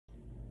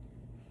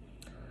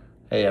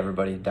Hey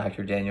everybody,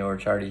 Dr. Daniel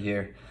Ricciardi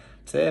here.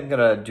 Today I'm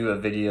gonna do a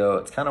video.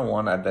 It's kind of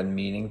one I've been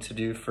meaning to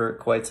do for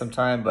quite some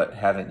time, but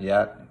haven't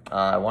yet.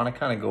 I want to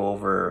kind of go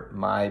over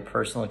my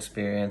personal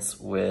experience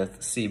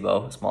with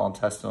SIBO, Small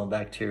Intestinal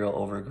Bacterial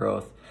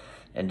Overgrowth,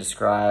 and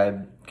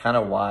describe kind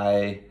of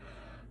why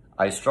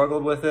I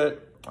struggled with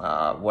it,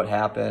 what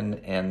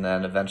happened, and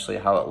then eventually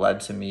how it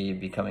led to me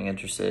becoming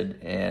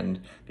interested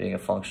in being a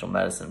functional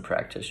medicine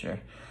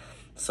practitioner.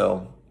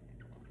 So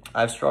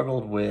I've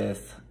struggled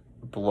with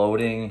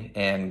bloating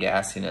and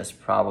gassiness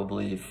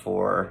probably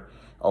for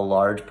a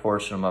large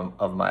portion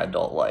of my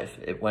adult life.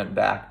 It went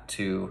back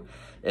to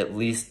at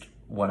least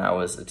when I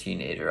was a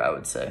teenager, I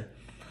would say.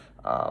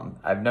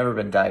 I've never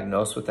been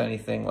diagnosed with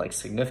anything like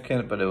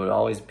significant, but it would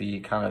always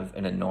be kind of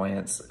an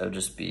annoyance. It would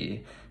just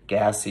be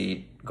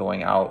gassy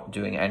going out,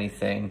 doing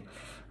anything,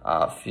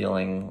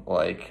 feeling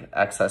like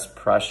excess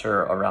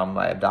pressure around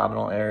my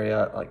abdominal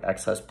area, like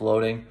excess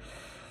bloating.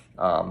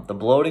 The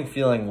bloating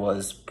feeling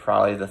was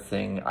probably the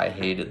thing I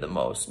hated the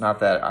most. Not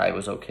that I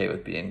was okay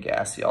with being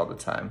gassy all the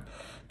time,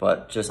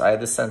 but just I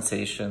had the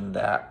sensation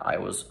that I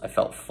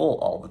felt full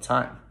all the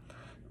time,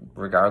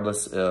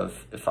 regardless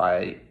of if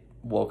I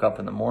woke up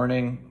in the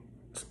morning.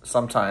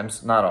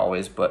 Sometimes, not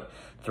always, but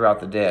throughout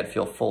the day I'd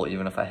feel full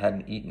even if I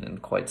hadn't eaten in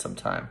quite some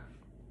time.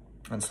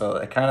 And so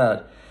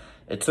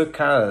it took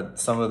kind of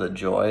some of the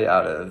joy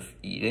out of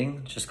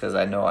eating, just because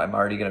I know I'm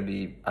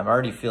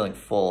already feeling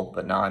full,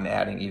 but now I'm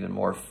adding even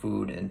more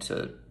food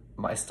into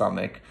my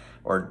stomach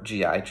or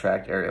GI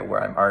tract area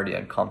where I'm already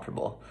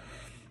uncomfortable.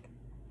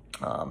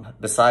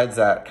 Besides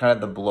that, kind of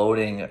the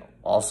bloating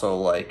also,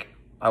 like,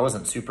 I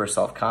wasn't super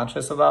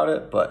self-conscious about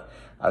it, but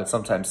I would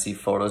sometimes see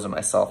photos of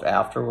myself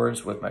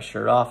afterwards with my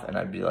shirt off and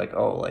I'd be like,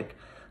 oh, like,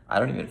 I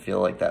don't even feel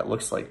like that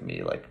looks like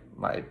me. Like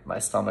my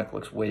stomach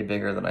looks way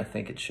bigger than I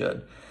think it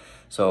should.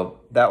 So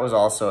that was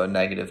also a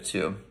negative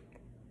too.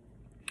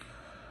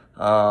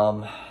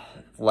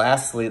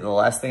 Lastly, the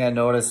last thing I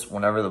noticed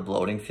whenever the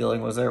bloating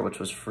feeling was there, which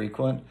was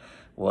frequent,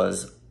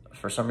 was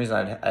for some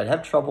reason I'd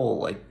have trouble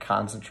like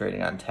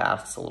concentrating on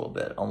tasks a little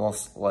bit,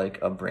 almost like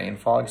a brain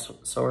fog,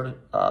 so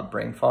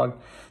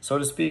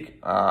to speak.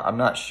 I'm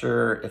not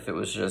sure if it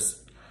was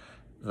just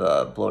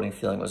the bloating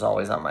feeling was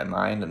always on my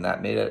mind and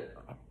that made it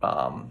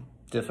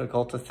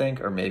difficult to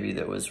think, or maybe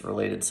that was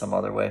related some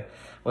other way.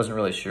 Wasn't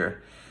really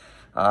sure.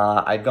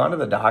 I'd gone to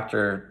the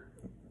doctor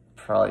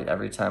probably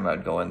every time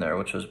I'd go in there,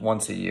 which was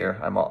once a year.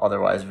 I'm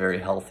otherwise very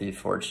healthy,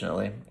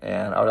 fortunately.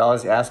 And I would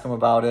always ask them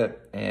about it,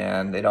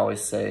 and they'd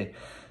always say,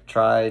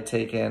 try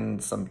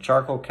taking some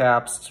charcoal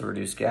caps to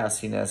reduce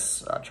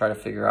gassiness, try to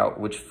figure out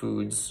which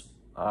foods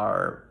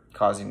are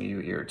causing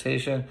you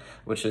irritation,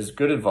 which is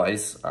good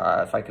advice.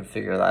 If I could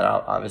figure that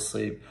out,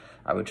 obviously,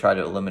 I would try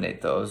to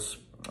eliminate those,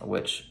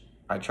 which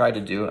I tried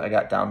to do. I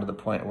got down to the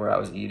point where I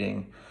was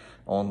eating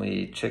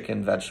only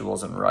chicken,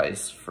 vegetables, and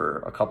rice for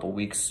a couple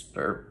weeks,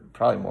 or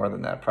probably more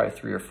than that, probably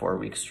 3 or 4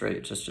 weeks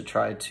straight, just to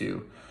try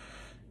to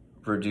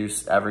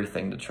reduce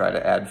everything, to try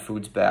to add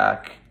foods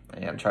back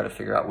and try to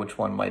figure out which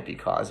one might be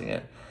causing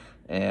it.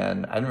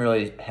 And I didn't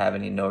really have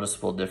any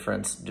noticeable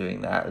difference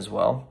doing that as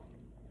well.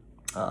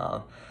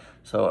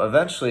 So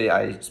eventually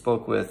I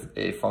spoke with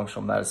a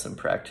functional medicine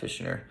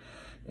practitioner,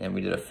 and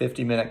we did a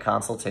 50-minute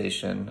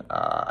consultation.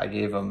 I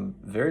gave him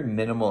very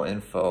minimal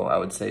info, I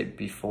would say,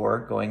 before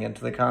going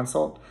into the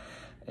consult.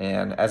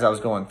 And as I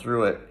was going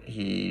through it,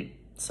 he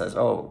says,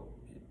 oh,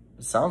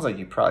 it sounds like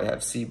you probably have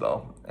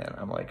SIBO. And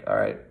I'm like, all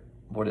right,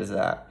 what is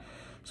that?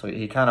 So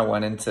he kind of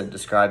went into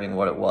describing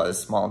what it was,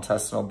 small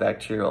intestinal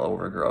bacterial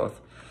overgrowth.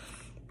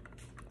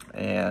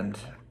 And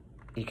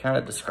he kind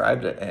of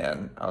described it,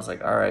 and I was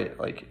like, all right,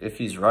 like, if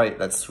he's right,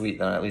 that's sweet.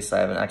 Then at least I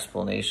have an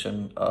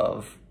explanation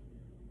of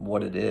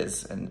what it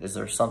is, and is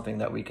there something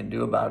that we can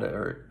do about it,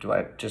 or do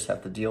I just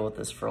have to deal with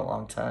this for a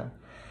long time?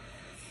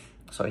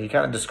 So he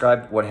kind of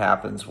described what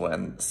happens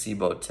when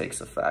SIBO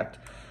takes effect.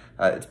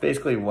 It's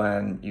basically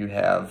when you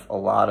have a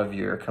lot of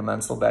your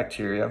commensal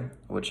bacteria,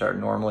 which are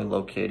normally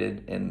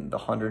located in the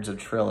hundreds of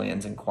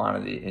trillions in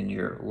quantity in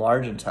your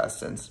large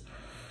intestines,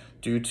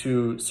 due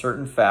to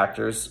certain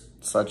factors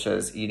such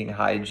as eating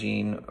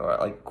hygiene or,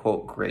 like,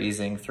 quote,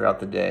 grazing throughout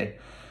the day,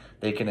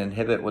 they can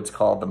inhibit what's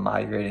called the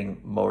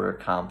migrating motor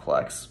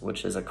complex,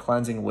 which is a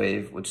cleansing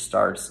wave which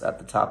starts at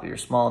the top of your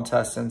small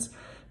intestines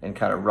and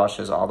kind of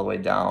rushes all the way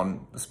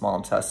down the small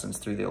intestines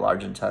through the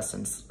large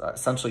intestines,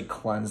 essentially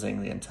cleansing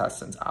the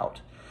intestines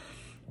out.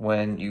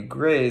 When you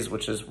graze,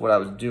 which is what I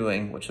was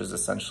doing, which is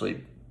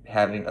essentially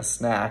having a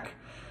snack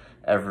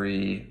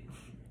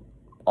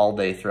all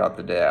day throughout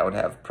the day, I would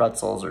have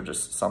pretzels or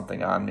just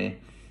something on me.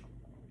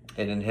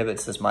 It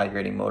inhibits this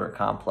migrating motor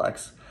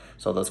complex.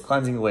 So those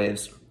cleansing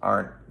waves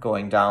aren't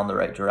going down the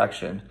right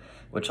direction,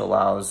 which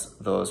allows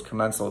those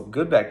commensal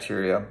good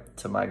bacteria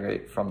to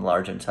migrate from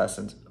large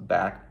intestines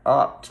back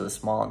up to the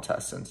small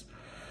intestines.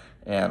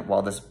 And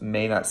while this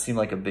may not seem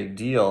like a big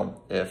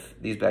deal, if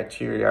these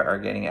bacteria are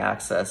getting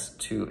access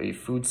to a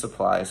food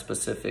supply,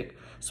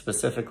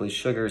 specifically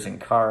sugars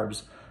and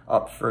carbs,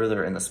 up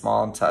further in the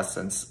small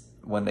intestines,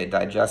 when they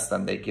digest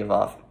them, they give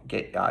off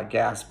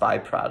gas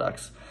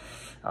byproducts.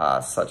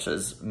 such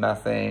as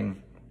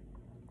methane,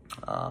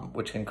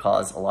 which can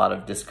cause a lot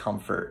of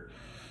discomfort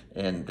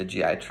in the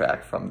GI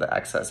tract from the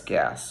excess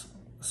gas.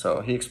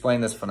 So he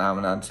explained this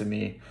phenomenon to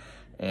me,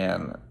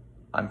 and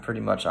I'm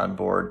pretty much on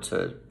board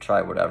to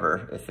try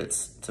whatever if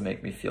it's to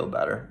make me feel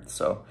better.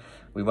 So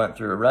we went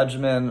through a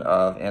regimen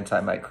of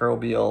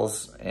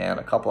antimicrobials and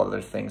a couple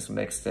other things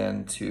mixed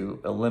in to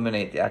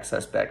eliminate the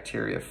excess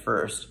bacteria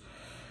first.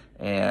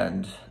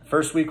 And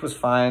first week was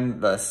fine.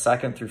 The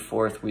second through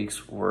fourth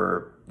weeks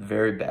were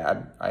very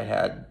bad. I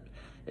had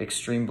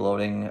extreme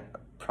bloating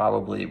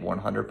probably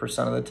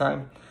 100% of the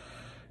time,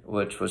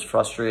 which was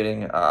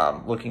frustrating.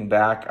 Looking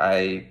back,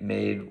 I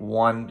made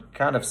one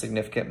kind of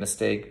significant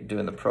mistake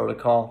doing the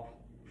protocol,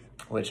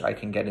 which I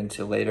can get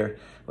into later,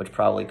 which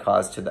probably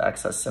caused to the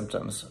excess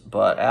symptoms.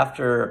 But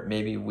after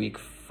maybe week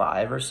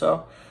 5 or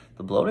so,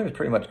 the bloating was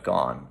pretty much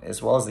gone,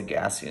 as well as the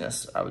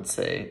gassiness. I would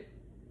say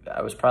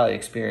I was probably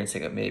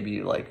experiencing it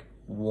maybe like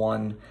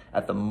 1,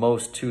 at the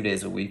most 2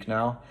 days a week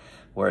now,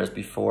 whereas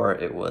before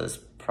it was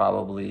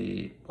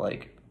probably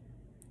like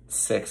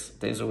 6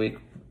 days a week,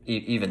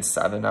 even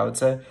 7, I would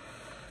say.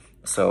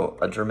 So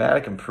a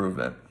dramatic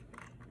improvement.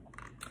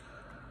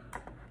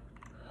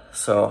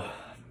 So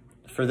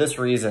for this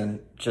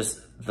reason, just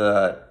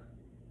the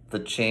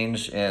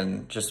change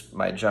in just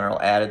my general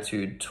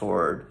attitude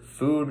toward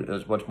food, it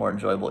was much more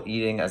enjoyable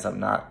eating as I'm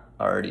not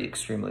already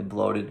extremely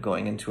bloated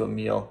going into a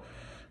meal.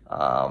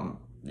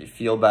 You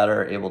feel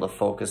better, able to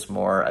focus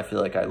more. I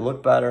feel like I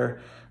look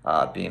better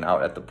being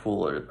out at the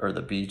pool or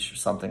the beach or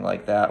something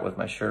like that with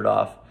my shirt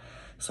off.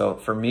 So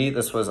for me,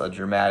 this was a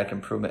dramatic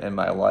improvement in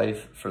my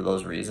life for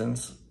those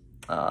reasons.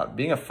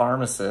 Being a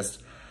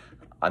pharmacist,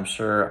 I'm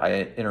sure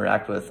I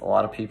interact with a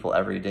lot of people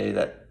every day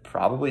that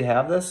probably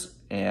have this,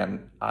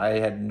 and I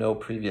had no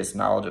previous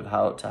knowledge of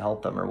how to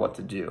help them or what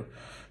to do.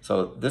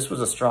 So this was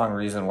a strong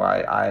reason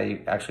why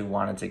I actually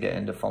wanted to get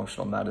into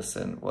functional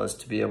medicine, was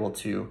to be able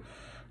to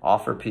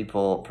offer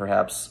people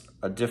perhaps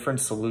a different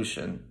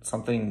solution,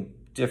 something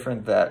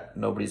different that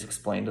nobody's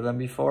explained to them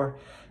before.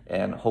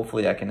 And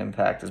hopefully I can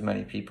impact as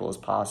many people as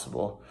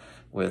possible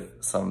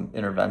with some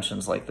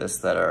interventions like this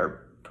that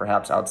are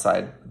perhaps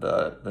outside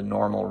the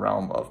normal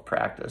realm of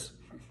practice.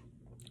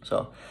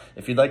 So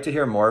if you'd like to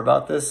hear more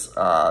about this,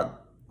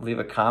 leave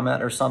a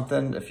comment or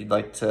something. If you'd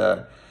like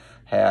to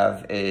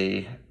have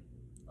a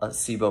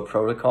SIBO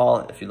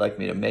protocol, if you'd like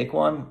me to make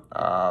one,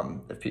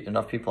 if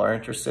enough people are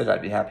interested,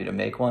 I'd be happy to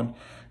make one.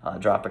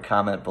 Drop a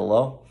comment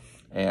below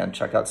and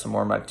check out some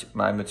more of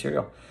my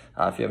material.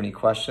 If you have any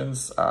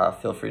questions,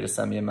 feel free to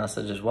send me a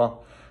message as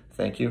well.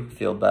 Thank you.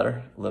 Feel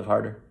better. Live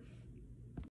harder.